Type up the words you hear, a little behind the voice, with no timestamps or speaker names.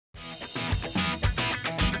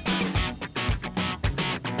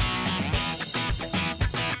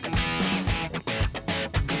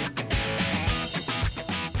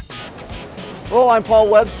Hello, I'm Paul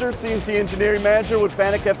Webster, CNC Engineering Manager with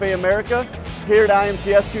FANUC FA America, here at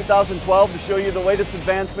IMTS 2012 to show you the latest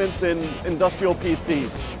advancements in industrial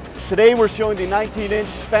PCs. Today we're showing the 19-inch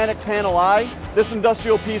FANUC Panel I. This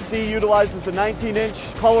industrial PC utilizes a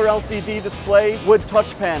 19-inch color LCD display with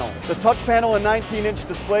touch panel. The touch panel and 19-inch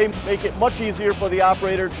display make it much easier for the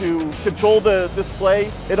operator to control the display.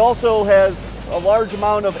 It also has a large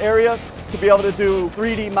amount of area to be able to do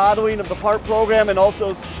 3D modeling of the part program and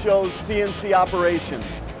also shows CNC operation.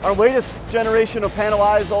 Our latest generation of Panel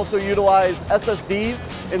Is also utilize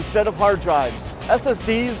SSDs instead of hard drives.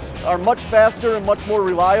 SSDs are much faster and much more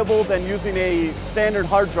reliable than using a standard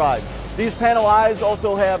hard drive. These Panel Is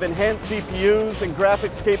also have enhanced CPUs and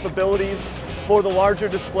graphics capabilities for the larger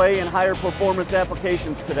display and higher performance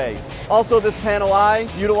applications today. Also, this Panel I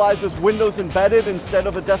utilizes Windows Embedded instead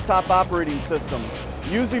of a desktop operating system.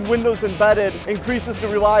 Using Windows Embedded increases the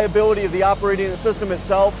reliability of the operating system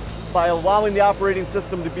itself by allowing the operating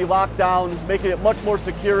system to be locked down, making it much more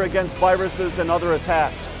secure against viruses and other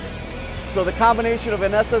attacks. So the combination of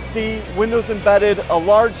an SSD, Windows Embedded, a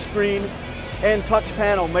large screen, and touch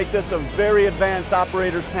panel make this a very advanced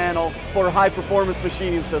operator's panel for high-performance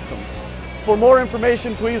machining systems. For more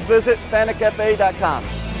information, please visit fanucfa.com.